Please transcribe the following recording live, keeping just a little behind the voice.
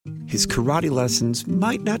his karate lessons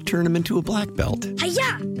might not turn him into a black belt.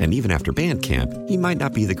 Hi-ya! And even after band camp, he might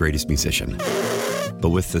not be the greatest musician.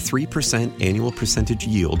 But with the 3% annual percentage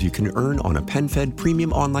yield you can earn on a PenFed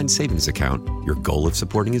premium online savings account, your goal of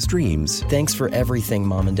supporting his dreams... Thanks for everything,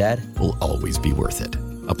 Mom and Dad. ...will always be worth it.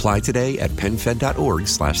 Apply today at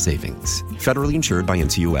PenFed.org/savings. Federally insured by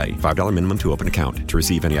NCUA. $5 minimum to open account. To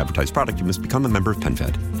receive any advertised product, you must become a member of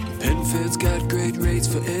PenFed. PenFed's got great rates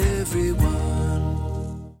for everyone.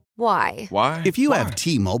 Why? Why? If you have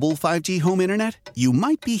T-Mobile 5G home internet, you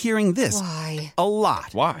might be hearing this Why? a lot.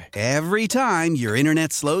 Why? Every time your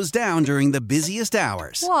internet slows down during the busiest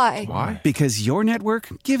hours. Why? Why? Because your network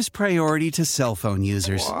gives priority to cell phone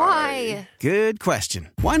users. Why? Good question.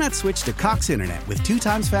 Why not switch to Cox Internet with 2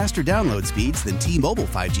 times faster download speeds than T-Mobile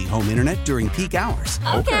 5G home internet during peak hours?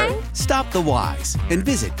 Okay. Stop the whys and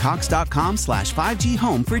visit cox.com/5G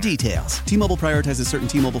home for details. T-Mobile prioritizes certain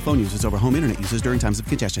T-Mobile phone users over home internet users during times of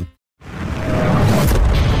congestion.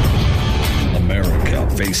 America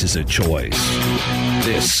faces a choice.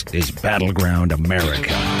 This is Battleground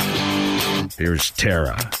America. Here's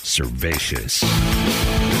Tara Servatius.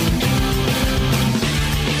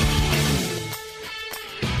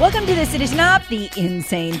 Welcome to this edition of the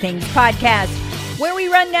Insane Things Podcast, where we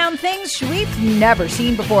run down things we've never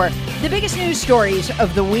seen before. The biggest news stories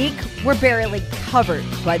of the week were barely covered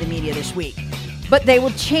by the media this week, but they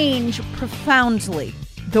will change profoundly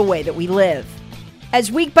the way that we live. As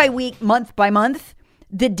week by week, month by month,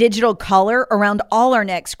 the digital collar around all our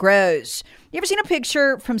necks grows. You ever seen a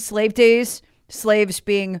picture from slave days? Slaves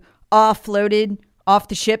being offloaded off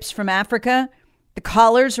the ships from Africa? The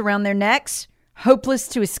collars around their necks, hopeless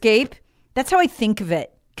to escape? That's how I think of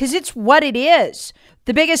it, because it's what it is.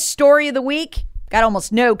 The biggest story of the week got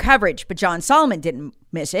almost no coverage, but John Solomon didn't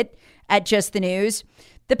miss it at Just the News.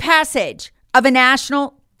 The passage of a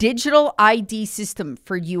national digital ID system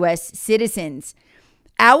for U.S. citizens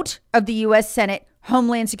out of the U.S. Senate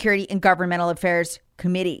Homeland Security and Governmental Affairs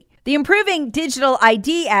Committee. The Improving Digital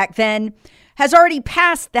ID Act, then, has already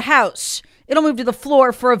passed the House. It'll move to the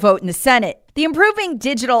floor for a vote in the Senate. The Improving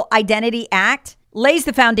Digital Identity Act lays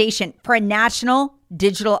the foundation for a national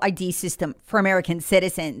digital ID system for American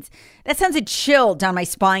citizens. That sends a chill down my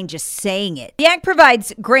spine just saying it. The act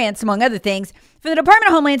provides grants, among other things, for the Department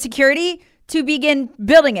of Homeland Security to begin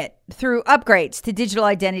building it through upgrades to digital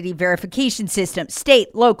identity verification systems,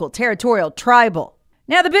 state, local, territorial, tribal.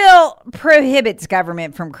 Now, the bill prohibits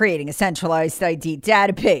government from creating a centralized ID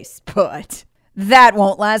database, but that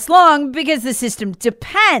won't last long because the system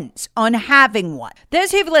depends on having one.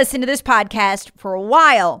 Those who've listened to this podcast for a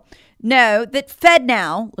while know that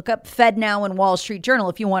FedNow, look up FedNow in Wall Street Journal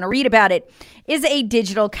if you want to read about it, is a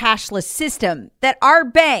digital cashless system that our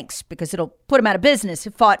banks, because it'll put them out of business,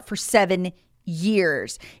 have fought for 7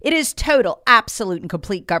 years. It is total, absolute, and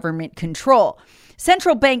complete government control.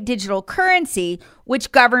 Central bank digital currency,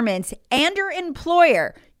 which governments and your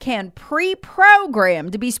employer can pre-program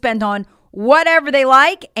to be spent on whatever they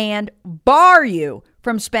like and bar you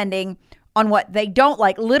from spending on what they don't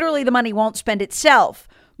like. Literally, the money won't spend itself.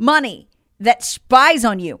 Money that spies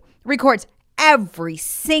on you, records every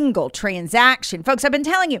single transaction. Folks, I've been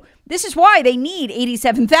telling you, this is why they need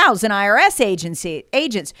 87,000 IRS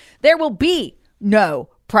agents. There will be no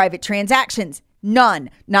private transactions. None.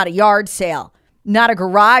 Not a yard sale, not a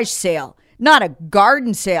garage sale, not a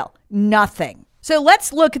garden sale, nothing. So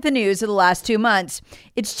let's look at the news of the last 2 months.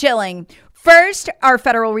 It's chilling. First, our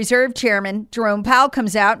Federal Reserve Chairman, Jerome Powell,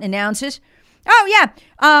 comes out and announces,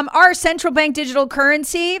 our central bank digital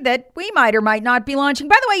currency that we might or might not be launching.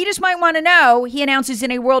 By the way, you just might want to know, he announces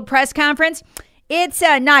in a world press conference, it's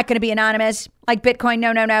not going to be anonymous like Bitcoin.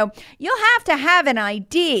 No. You'll have to have an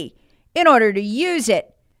ID in order to use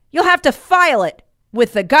it. You'll have to file it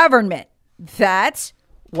with the government. That's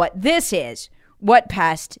what this is. What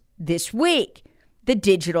passed this week? The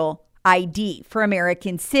digital ID for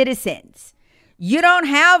American citizens. You don't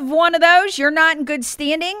have one of those, you're not in good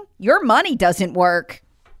standing, your money doesn't work,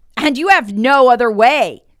 and you have no other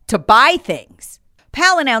way to buy things.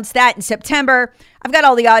 Powell announced that in September. I've got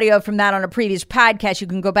all the audio from that on a previous podcast. You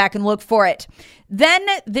can go back and look for it. Then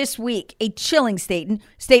this week, a chilling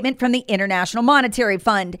statement from the International Monetary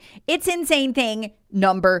Fund. It's insane thing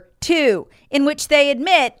number 2, in which they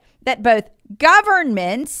admit that both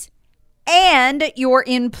governments and your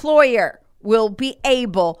employer will be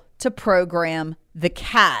able to program the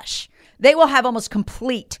cash. They will have almost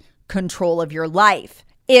complete control of your life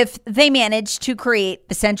if they manage to create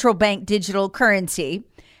the central bank digital currency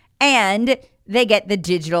and they get the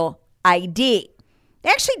digital ID. They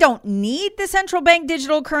actually don't need the central bank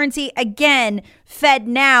digital currency. Again,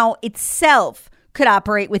 FedNow itself could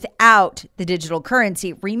operate without the digital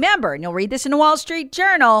currency. Remember, and you'll read this in the Wall Street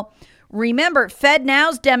Journal, remember,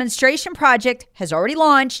 FedNow's demonstration project has already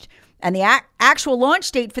launched, and the actual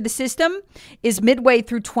launch date for the system is midway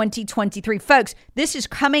through 2023. Folks, this is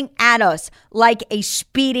coming at us like a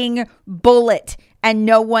speeding bullet, and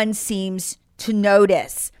no one seems to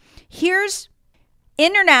notice. Here's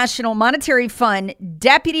International Monetary Fund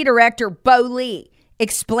Deputy Director Bo Lee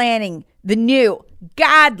explaining the new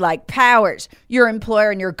godlike powers your employer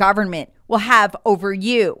and your government will have over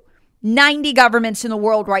you. 90 governments in the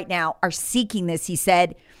world right now are seeking this, he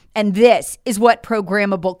said, and this is what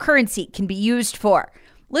programmable currency can be used for.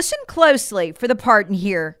 Listen closely for the part in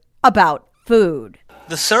here about food.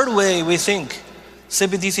 The third way we think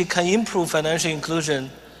CBDC can improve financial inclusion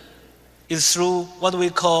is through what we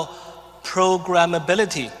call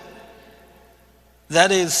programmability.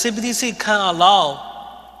 That is, CBDC can allow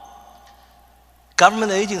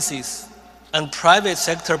government agencies and private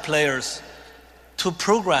sector players to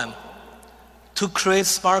program, to create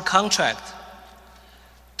smart contract,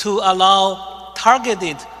 to allow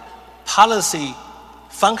targeted policy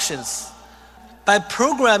functions. By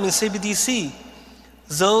programming CBDC,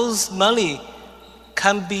 those money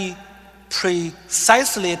can be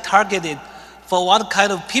precisely targeted for what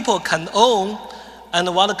kind of people can own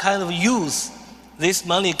and what kind of use this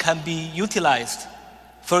money can be utilized.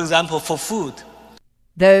 For example, for food.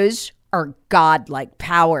 Those are godlike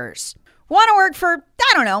powers. Want to work for,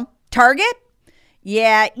 I don't know, Target?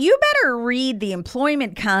 Yeah, you better read the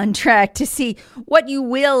employment contract to see what you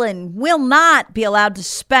will and will not be allowed to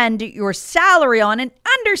spend your salary on, and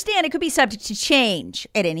understand it could be subject to change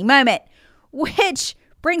at any moment. Which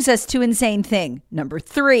brings us to insane thing number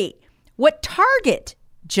 3, what Target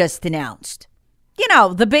just announced. You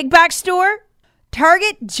know, the big box store?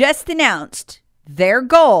 Target just announced their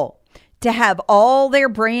goal to have all their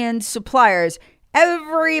brand suppliers,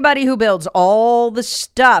 everybody who builds all the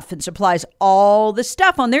stuff and supplies all the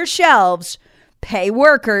stuff on their shelves, pay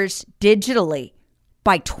workers digitally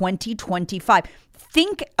by 2025.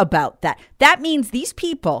 Think about that. That means these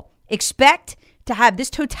people expect to have this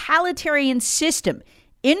totalitarian system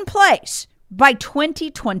in place by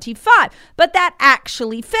 2025. But that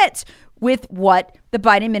actually fits with what the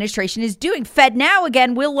Biden administration is doing. FedNow,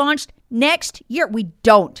 again, will launch next year. We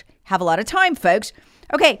don't have a lot of time, folks.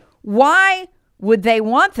 Okay, why would they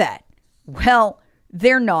want that? Well,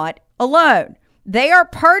 they're not alone. They are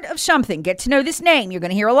part of something. Get to know this name. You're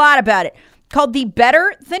going to hear a lot about it. Called the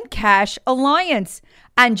Better Than Cash Alliance.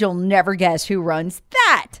 And you'll never guess who runs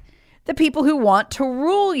that. The people who want to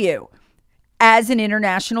rule you as an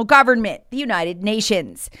international government, the United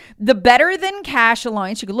Nations. The Better Than Cash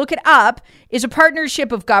Alliance, you can look it up, is a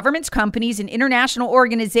partnership of governments, companies, and international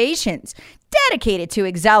organizations dedicated to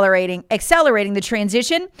accelerating the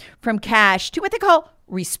transition from cash to what they call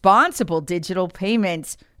responsible digital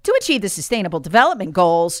payments to achieve the Sustainable Development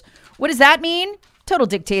Goals. What does that mean? Total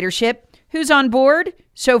dictatorship. Who's on board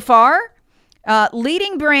so far?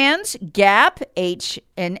 Leading brands, Gap,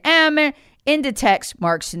 H&M, Inditex,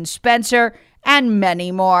 Marks & Spencer, and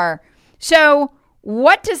many more. So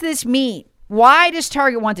what does this mean? Why does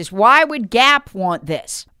Target want this? Why would Gap want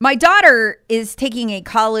this? My daughter is taking a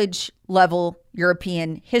college-level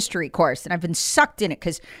European history course, and I've been sucked in it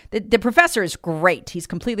because the professor is great. He's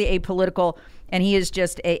completely apolitical, and he is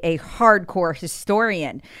just a hardcore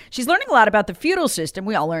historian. She's learning a lot about the feudal system.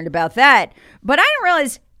 We all learned about that. But I didn't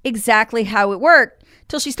realize exactly how it worked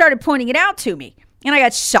till she started pointing it out to me, and I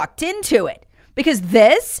got sucked into it because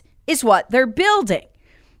this is what they're building.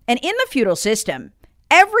 And in the feudal system,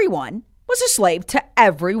 everyone was a slave to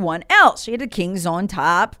everyone else. You had the kings on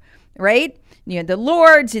top, right? You had the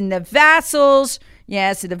lords and the vassals.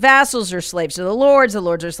 Yeah, so the vassals are slaves to the lords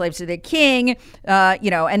are slaves to the king,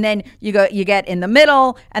 and then you get in the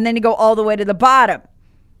middle, and then you go all the way to the bottom.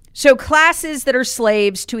 So classes that are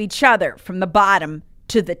slaves to each other from the bottom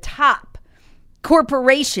to the top.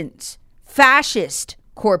 Corporations, fascist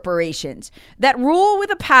corporations that rule with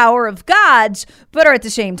the power of gods, but are at the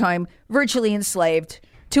same time virtually enslaved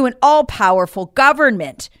to an all-powerful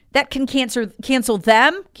government that can cancel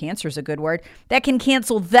them. Cancer's a good word. That can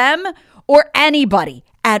cancel them or anybody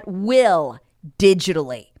at will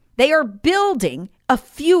digitally. They are building a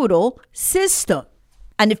feudal system.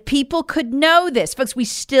 And if people could know this, folks, we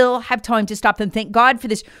still have time to stop them. Thank God for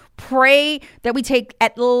this. Pray that we take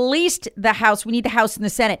at least the House. We need the House and the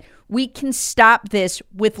Senate. We can stop this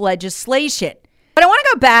with legislation. But I want to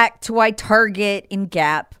go back to why Target and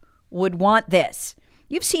Gap would want this.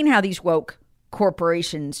 You've seen how these woke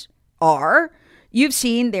corporations are. You've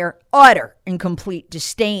seen their utter and complete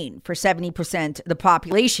disdain for 70% of the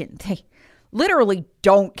population. They literally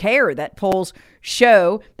don't care. That polls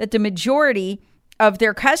show that the majority of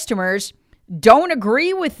their customers don't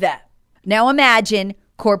agree with that. Now imagine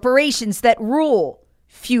corporations that rule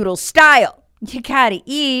feudal style. You gotta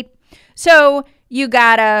eat. So you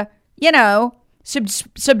gotta,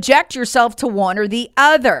 subject yourself to one or the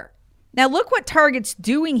other. Now look what Target's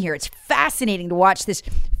doing here. It's fascinating to watch this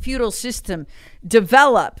feudal system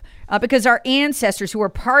develop because our ancestors who were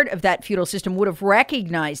part of that feudal system would have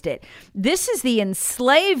recognized it. This is the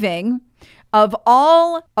enslaving of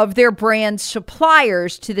all of their brand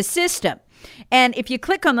suppliers to the system. And if you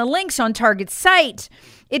click on the links on Target's site,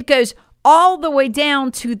 it goes all the way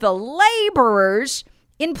down to the laborers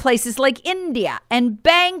in places like India and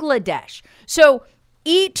Bangladesh. So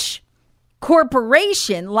each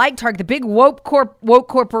corporation, like Target, the big woke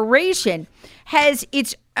corporation, has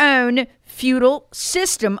its own feudal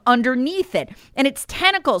system underneath it. And its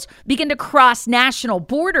tentacles begin to cross national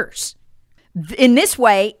borders. In this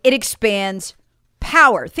way, it expands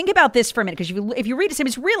power. Think about this for a minute, because if you read it,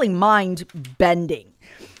 it's really mind-bending.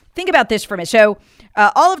 Think about this for a minute. So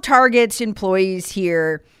all of Target's employees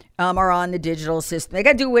here are on the digital system. They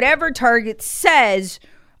got to do whatever Target says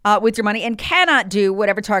with your money and cannot do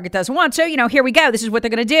whatever Target doesn't want. So, here we go. This is what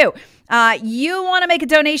they're going to do. You want to make a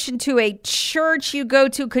donation to a church you go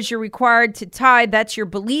to because you're required to tithe. That's your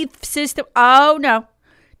belief system. Oh, no.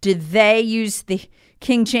 Did they use the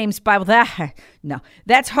King James Bible? No,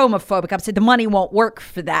 that's homophobic. I've said the money won't work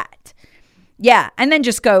for that. Yeah, and then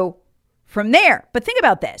just go from there. But think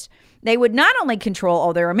about this. They would not only control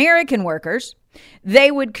all their American workers, they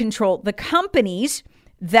would control the companies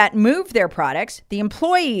that move their products, the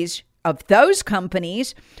employees of those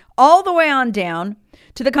companies, all the way on down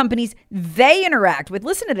to the companies they interact with.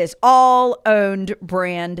 Listen to this, all owned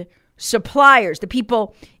brand suppliers, the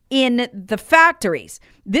people in the factories.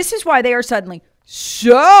 This is why they are suddenly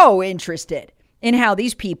so interested in how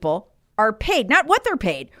these people are paid. Not what they're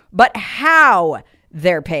paid, but how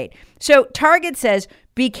they're paid. So Target says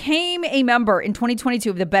became a member in 2022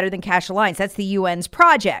 of the Better Than Cash Alliance. That's the UN's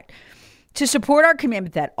project to support our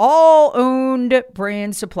commitment that all owned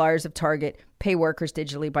brand suppliers of Target pay workers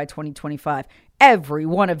digitally by 2025. Every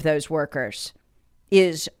one of those workers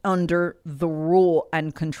is under the rule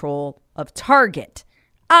and control of Target.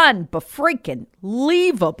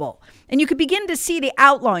 Unbefreaking-lievable. And you could begin to see the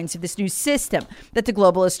outlines of this new system that the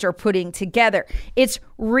globalists are putting together. Its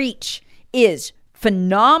reach is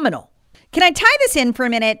phenomenal. Can I tie this in for a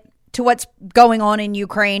minute to what's going on in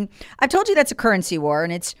Ukraine? I've told you that's a currency war,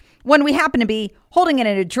 and it's one we happen to be holding an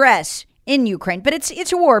address in Ukraine. But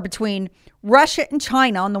it's a war between Russia and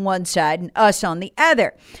China on the one side and us on the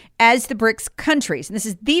other. As the BRICS countries, and this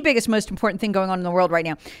is the biggest, most important thing going on in the world right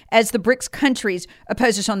now, as the BRICS countries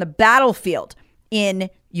oppose us on the battlefield in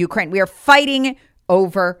Ukraine. We are fighting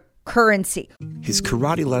over currency. His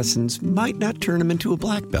karate lessons might not turn him into a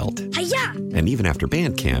black belt. Hi-ya! And even after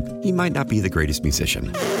band camp, he might not be the greatest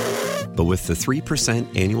musician. But with the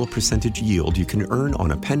 3% annual percentage yield you can earn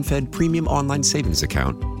on a PenFed premium online savings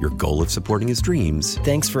account, your goal of supporting his dreams...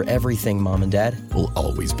 Thanks for everything, Mom and Dad. ...will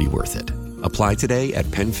always be worth it. Apply today at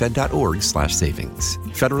PenFed.org/savings.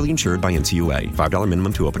 Federally insured by NCUA. $5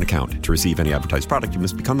 minimum to open account. To receive any advertised product, you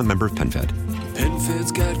must become a member of PenFed.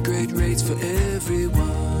 PenFed's got great rates for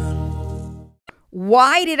everyone.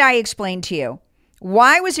 Why did I explain to you?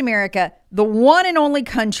 Why was America the one and only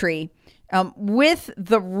country with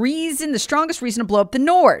the strongest reason to blow up the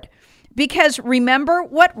Nord? Because remember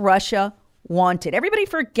what Russia wanted. Everybody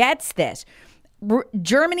forgets this.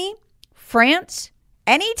 Germany, France,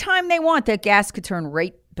 anytime they want, that gas could turn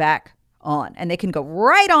right back on. And they can go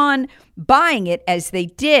right on buying it as they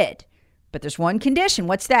did. But there's one condition.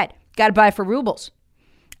 What's that? Got to buy for rubles.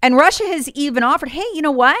 And Russia has even offered, hey, you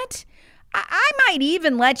know what? I might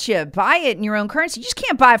even let you buy it in your own currency. You just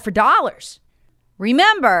can't buy it for dollars.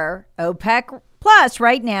 Remember, OPEC Plus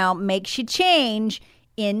right now makes you change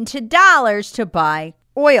into dollars to buy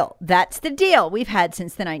oil. That's the deal we've had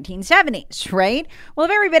since the 1970s, right? Well,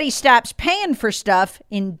 if everybody stops paying for stuff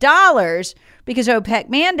in dollars because OPEC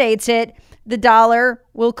mandates it, the dollar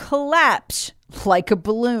will collapse like a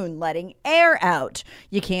balloon letting air out.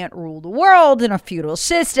 You can't rule the world in a feudal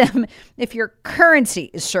system if your currency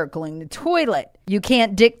is circling the toilet. You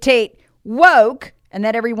can't dictate woke and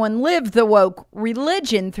that everyone live the woke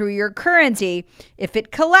religion through your currency if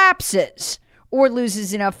it collapses or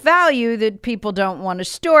loses enough value that people don't want to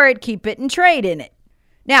store it, keep it, and trade in it.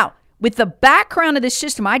 Now, with the background of this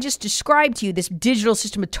system I just described to you, this digital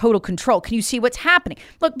system of total control, can you see what's happening?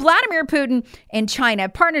 Look, Vladimir Putin and China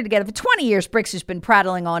have partnered together for 20 years. BRICS has been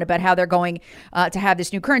prattling on about how they're going to have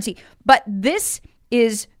this new currency. But this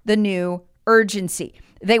is the new urgency.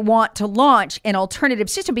 they want to launch an alternative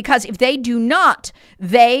system, because if they do not,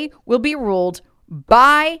 they will be ruled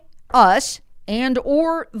by us and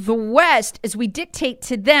or the West as we dictate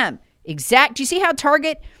to them. Do you see how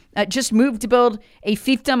Target just moved to build a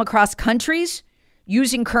fiefdom across countries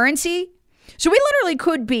using currency? So we literally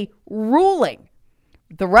could be ruling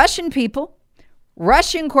the Russian people,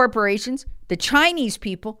 Russian corporations, the Chinese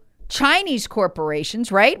people, Chinese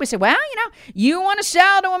corporations, right? We say, well, you want to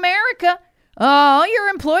sell to America. All your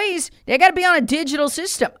employees, they got to be on a digital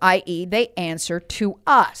system, i.e. they answer to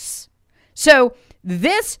us. So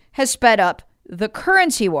this has sped up the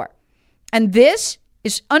currency war. And this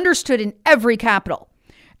is understood in every capital.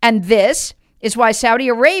 And this is why Saudi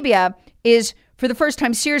Arabia is, for the first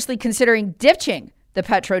time, seriously considering ditching the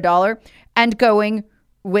petrodollar and going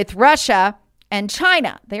with Russia and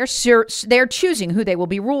China. They're choosing who they will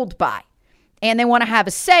be ruled by. And they want to have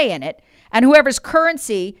a say in it. And whoever's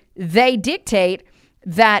currency they dictate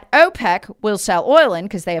that OPEC will sell oil in,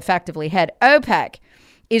 because they effectively head OPEC,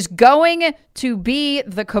 is going to be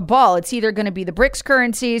the cabal. It's either going to be the BRICS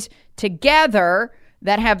currencies together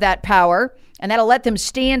that have that power, and that'll let them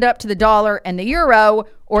stand up to the dollar and the euro,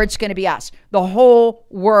 or it's going to be us. The whole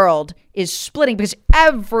world is splitting because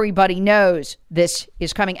everybody knows this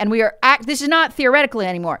is coming. And this is not theoretical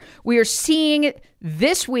anymore. We are seeing it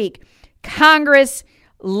this week. Congress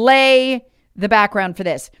lay the background for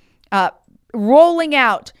this, rolling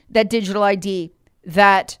out that digital ID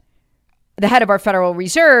that the head of our Federal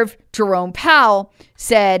Reserve, Jerome Powell,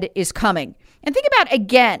 said is coming. And think about,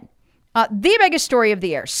 again, the biggest story of the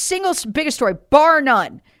year, single biggest story, bar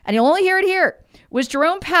none, and you'll only hear it here, was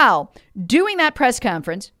Jerome Powell doing that press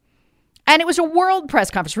conference. And it was a world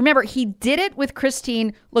press conference. Remember, he did it with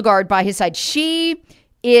Christine Lagarde by his side. She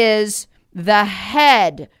is the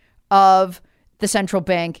head of the Central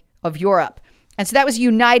Bank of Europe. And so that was a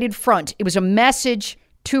united front. It was a message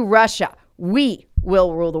to Russia. We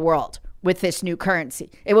will rule the world with this new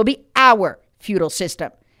currency. It will be our feudal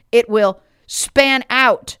system. It will span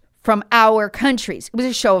out from our countries. It was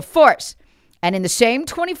a show of force. And in the same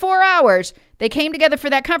 24 hours, they came together for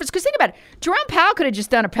that conference. Because think about it. Jerome Powell could have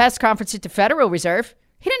just done a press conference at the Federal Reserve.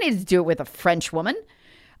 He didn't need to do it with a French woman.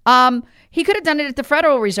 He could have done it at the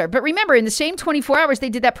Federal Reserve. But remember, in the same 24 hours they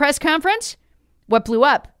did that press conference, what blew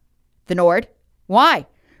up? The Nord. Why?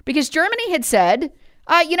 Because Germany had said,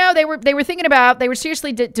 they were thinking about, they were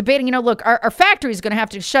seriously debating, look, our factory is going to have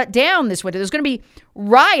to shut down this winter. There's going to be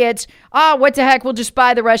riots. What the heck? We'll just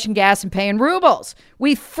buy the Russian gas and pay in rubles.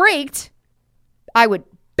 We freaked. I would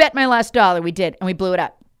bet my last dollar we did, and we blew it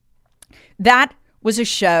up. That was a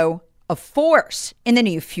show of force in the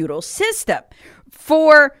new feudal system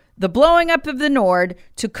for the blowing up of the Nord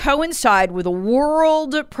to coincide with a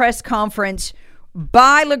world press conference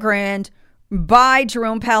by Lagarde, by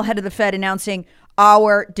Jerome Powell, head of the Fed, announcing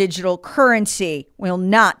our digital currency will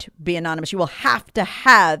not be anonymous. You will have to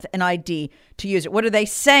have an ID to use it. What are they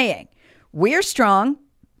saying? We're strong.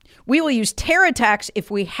 We will use terror attacks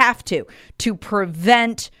if we have to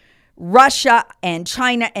prevent Russia and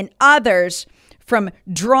China and others from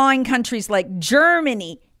drawing countries like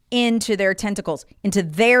Germany into their tentacles, into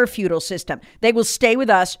their feudal system. They will stay with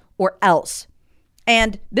us or else.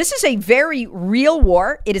 And this is a very real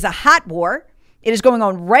war. It is a hot war. It is going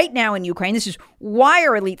on right now in Ukraine. This is why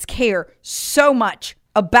our elites care so much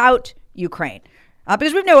about Ukraine.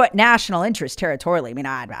 Because we have no national interest territorially. I mean,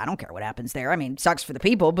 I don't care what happens there. I mean, sucks for the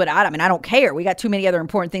people, but I don't care. We got too many other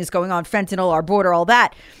important things going on. Fentanyl, our border, all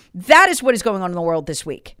that. That is what is going on in the world this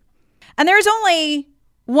week. And there is only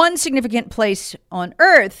one significant place on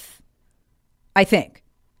Earth, I think,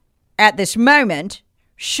 at this moment,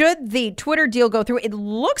 should the Twitter deal go through. It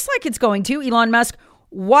looks like it's going to. Elon Musk,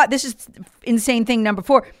 this is insane thing number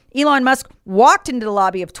 4. Elon Musk walked into the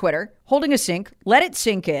lobby of Twitter holding a sink, let it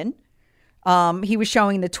sink in. He was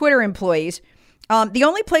showing the Twitter employees. The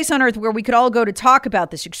only place on Earth where we could all go to talk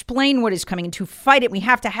about this, explain what is coming, and to fight it, we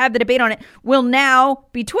have to have the debate on it, will now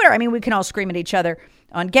be Twitter. I mean, we can all scream at each other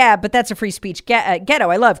on Gab, but that's a free speech ghetto.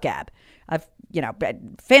 I love Gab. I've,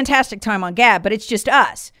 fantastic time on Gab, but it's just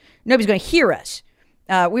us. Nobody's going to hear us.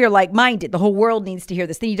 We are like-minded. The whole world needs to hear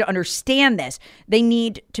this. They need to understand this. They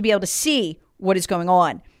need to be able to see what is going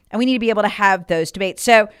on. And we need to be able to have those debates.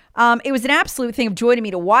 So it was an absolute thing of joy to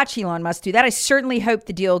me to watch Elon Musk do that. I certainly hope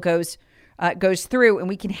the deal goes through and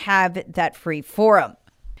we can have that free forum.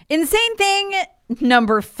 Insane thing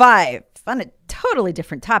number 5, on a totally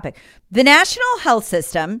different topic. The National Health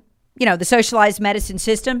System, the socialized medicine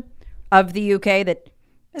system of the UK that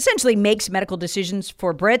essentially makes medical decisions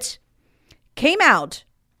for Brits, came out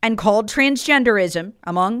and called transgenderism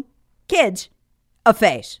among kids a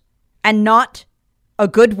phase and not a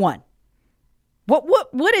good one.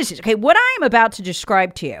 What is this? Okay, what I am about to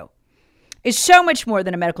describe to you is so much more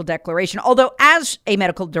than a medical declaration. Although as a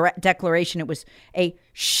medical declaration, it was a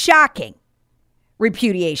shocking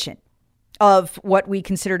repudiation of what we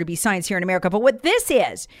consider to be science here in America. But what this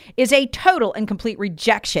is a total and complete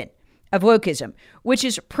rejection of wokeism, which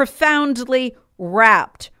is profoundly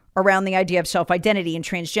wrapped around the idea of self-identity and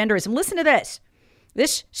transgenderism. Listen to this.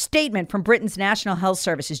 This statement from Britain's National Health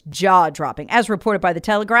Service is jaw-dropping, as reported by The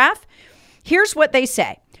Telegraph. Here's what they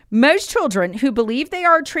say. Most children who believe they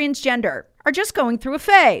are transgender are just going through a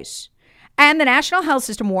phase. And the National Health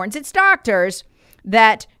System warns its doctors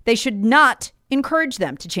that they should not encourage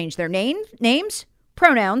them to change their names,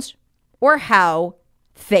 pronouns, or how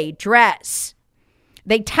they dress.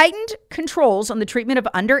 They tightened controls on the treatment of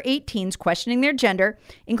under 18s questioning their gender,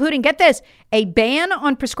 including, get this, a ban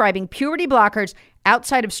on prescribing puberty blockers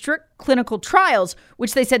outside of strict clinical trials,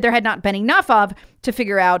 which they said there had not been enough of to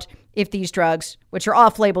figure out if these drugs, which are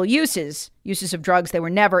off-label uses of drugs that were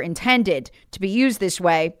never intended to be used this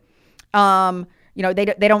way, they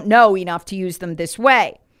don't know enough to use them this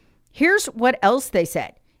way. Here's what else they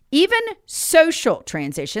said. Even social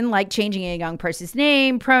transition, like changing a young person's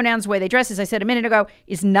name, pronouns, the way they dress, as I said a minute ago,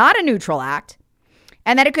 is not a neutral act,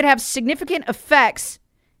 and that it could have significant effects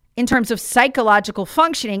in terms of psychological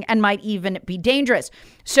functioning and might even be dangerous.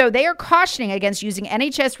 So they are cautioning against using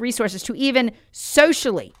NHS resources to even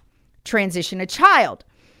socially transition a child.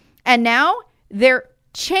 And now they're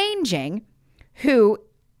changing who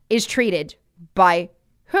is treated by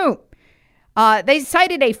whom. They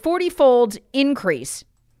cited a 40-fold increase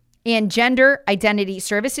in gender identity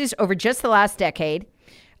services over just the last decade.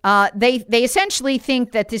 They essentially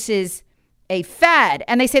think that this is a fad,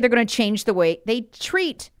 and they say they're going to change the way they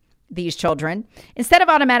treat these children. Instead of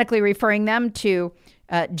automatically referring them to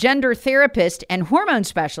gender therapist and hormone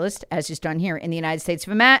specialist, as is done here in the United States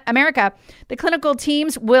of America, the clinical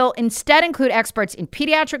teams will instead include experts in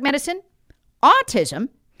pediatric medicine, autism,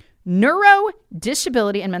 neuro,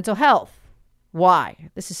 disability, and mental health. Why?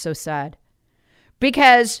 This is so sad.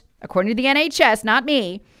 Because, according to the NHS, not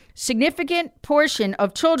me, significant portion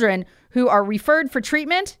of children who are referred for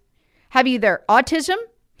treatment have either autism,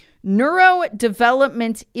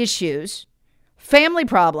 neurodevelopment issues, family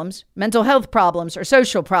problems, mental health problems, or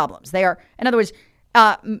social problems. They are, in other words,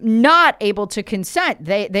 not able to consent.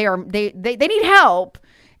 They need help.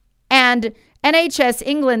 And NHS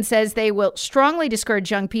England says they will strongly discourage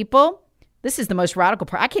young people. This is the most radical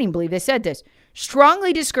part. I can't even believe they said this.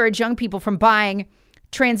 Strongly discourage young people from buying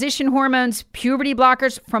transition hormones, puberty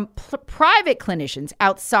blockers from private clinicians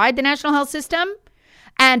outside the national health system,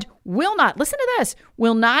 and will not, listen to this,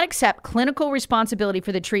 will not accept clinical responsibility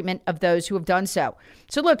for the treatment of those who have done so.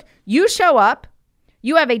 So look, you show up,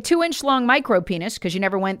 you have a 2-inch long micro penis because you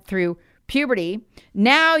never went through puberty.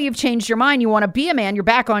 Now you've changed your mind. You want to be a man. You're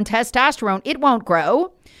back on testosterone. It won't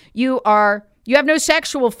grow. You have no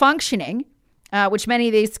sexual functioning, which many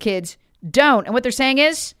of these kids don't. And what they're saying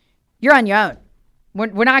is, you're on your own.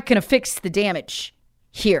 We're not going to fix the damage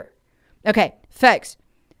here. Okay, folks,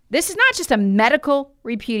 this is not just a medical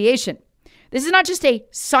repudiation. This is not just a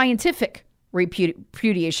scientific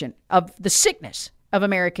repudiation of the sickness of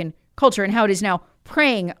American culture and how it is now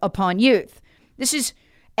preying upon youth. This is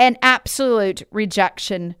an absolute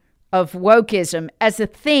rejection of wokeism as a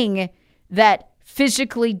thing that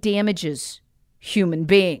physically damages human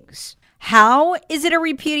beings. How is it a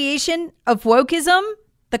repudiation of wokeism?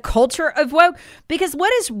 The culture of woke? Because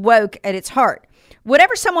what is woke at its heart?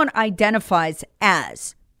 Whatever someone identifies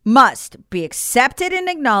as must be accepted and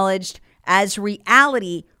acknowledged as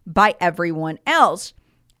reality by everyone else,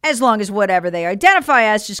 as long as whatever they identify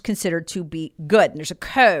as is considered to be good. And there's a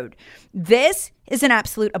code. This is an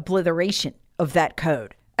absolute obliteration of that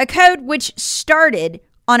code. A code which started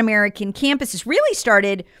on American campuses, really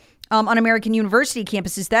started on American university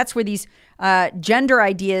campuses. That's where these gender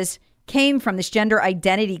ideas came from, this gender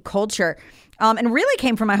identity culture, and really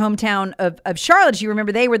came from my hometown of Charlotte. You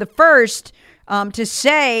remember they were the first to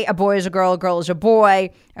say a boy is a girl is a boy,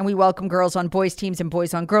 and we welcome girls on boys' teams and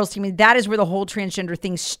boys on girls' teams. And that is where the whole transgender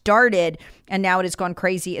thing started, and now it has gone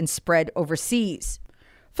crazy and spread overseas.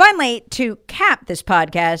 Finally, to cap this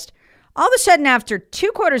podcast, all of a sudden after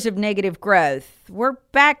 2 quarters of negative growth, we're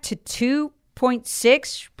back to 2.6%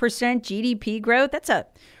 GDP growth. That's a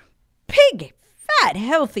big, fat,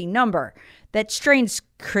 healthy number that strains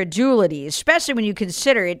credulity, especially when you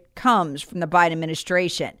consider it comes from the Biden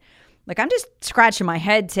administration. Like, I'm just scratching my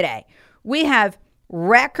head today. We have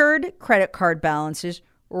record credit card balances,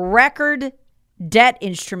 record debt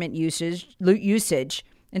instrument usage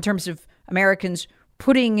in terms of Americans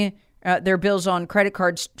putting their bills on credit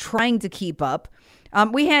cards, trying to keep up.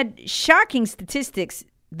 We had shocking statistics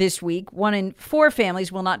this week. 1 in 4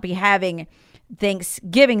 families will not be having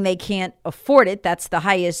Thanksgiving. They can't afford it. That's the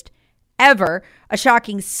highest ever. A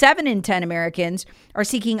shocking 7 in 10 Americans are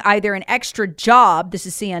seeking either an extra job, this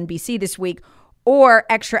is CNBC this week, or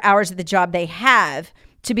extra hours at the job they have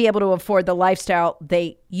to be able to afford the lifestyle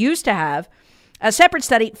they used to have. A separate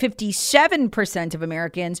study, 57% of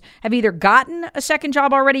Americans have either gotten a second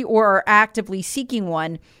job already or are actively seeking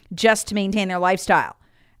one just to maintain their lifestyle.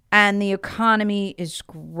 And the economy is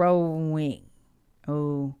growing.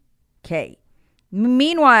 Okay.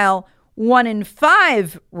 Meanwhile, 1 in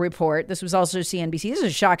 5 report, this was also CNBC, this is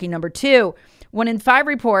a shocking number too. 1 in 5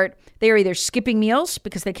 report, they are either skipping meals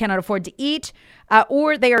because they cannot afford to eat,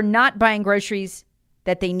 or they are not buying groceries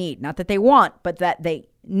that they need. Not that they want, but that they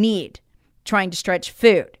need. Trying to stretch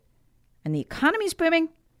food. And the economy's booming?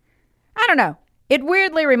 I don't know. It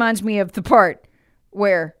weirdly reminds me of the part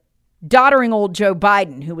where doddering old Joe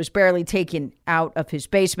Biden, who was barely taken out of his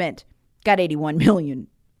basement, got 81 million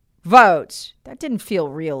votes. That didn't feel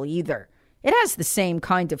real either. It has the same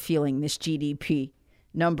kind of feeling, this GDP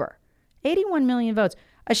number. 81 million votes.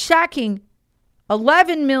 A shocking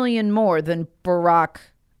 11 million more than Barack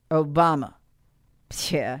Obama.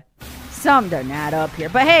 Yeah, some doesn't add up here.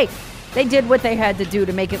 But hey, they did what they had to do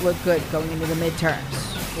to make it look good going into the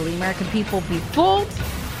midterms. Will the American people be fooled?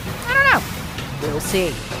 I don't know. We'll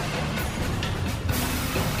see.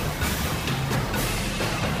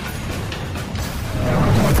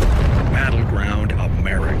 Battleground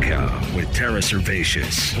America with Tara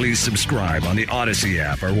Servatius. Please subscribe on the Odyssey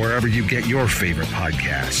app or wherever you get your favorite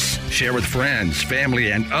podcasts. Share with friends,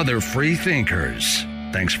 family, and other free thinkers.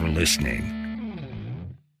 Thanks for listening.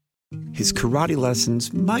 His karate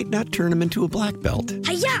lessons might not turn him into a black belt.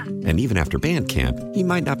 Hi-ya! And even after band camp, he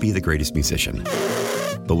might not be the greatest musician.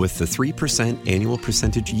 But with the 3% annual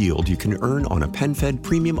percentage yield you can earn on a PenFed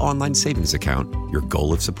premium online savings account, your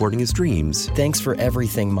goal of supporting his dreams... Thanks for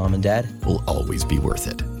everything, Mom and Dad. ...will always be worth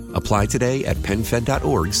it. Apply today at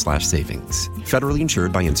PenFed.org/savings. Federally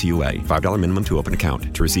insured by NCUA. $5 minimum to open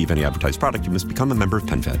account. To receive any advertised product, you must become a member of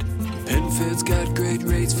PenFed. PenFed's got great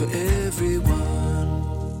rates for everyone.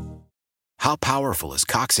 How powerful is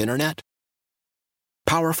Cox Internet?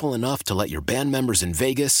 Powerful enough to let your band members in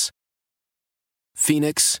Vegas,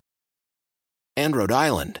 Phoenix, and Rhode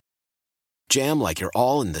Island jam like you're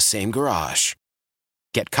all in the same garage.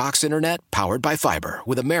 Get Cox Internet powered by fiber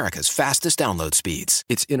with America's fastest download speeds.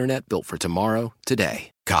 It's internet built for tomorrow, today.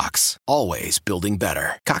 Cox, always building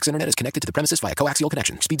better. Cox Internet is connected to the premises via coaxial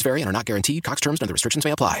connection. Speeds vary and are not guaranteed. Cox terms and other restrictions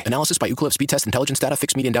may apply. Analysis by Ookla of Speed Test Intelligence Data.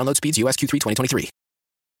 Fixed median download speeds. US Q3 2023.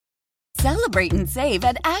 Celebrate and save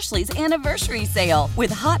at Ashley's Anniversary Sale.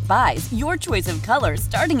 With Hot Buys, your choice of colors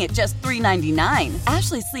starting at just $3.99.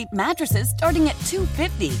 Ashley Sleep mattresses starting at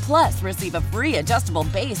 $2.50. Plus, receive a free adjustable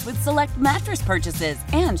base with select mattress purchases.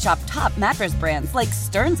 And shop top mattress brands like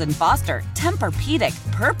Stearns & Foster,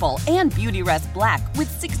 Tempur-Pedic, Purple, and Beautyrest Black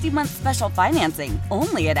with 60-month special financing.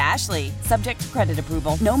 Only at Ashley. Subject to credit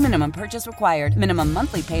approval. No minimum purchase required. Minimum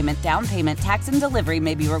monthly payment, down payment, tax, and delivery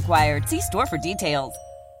may be required. See store for details.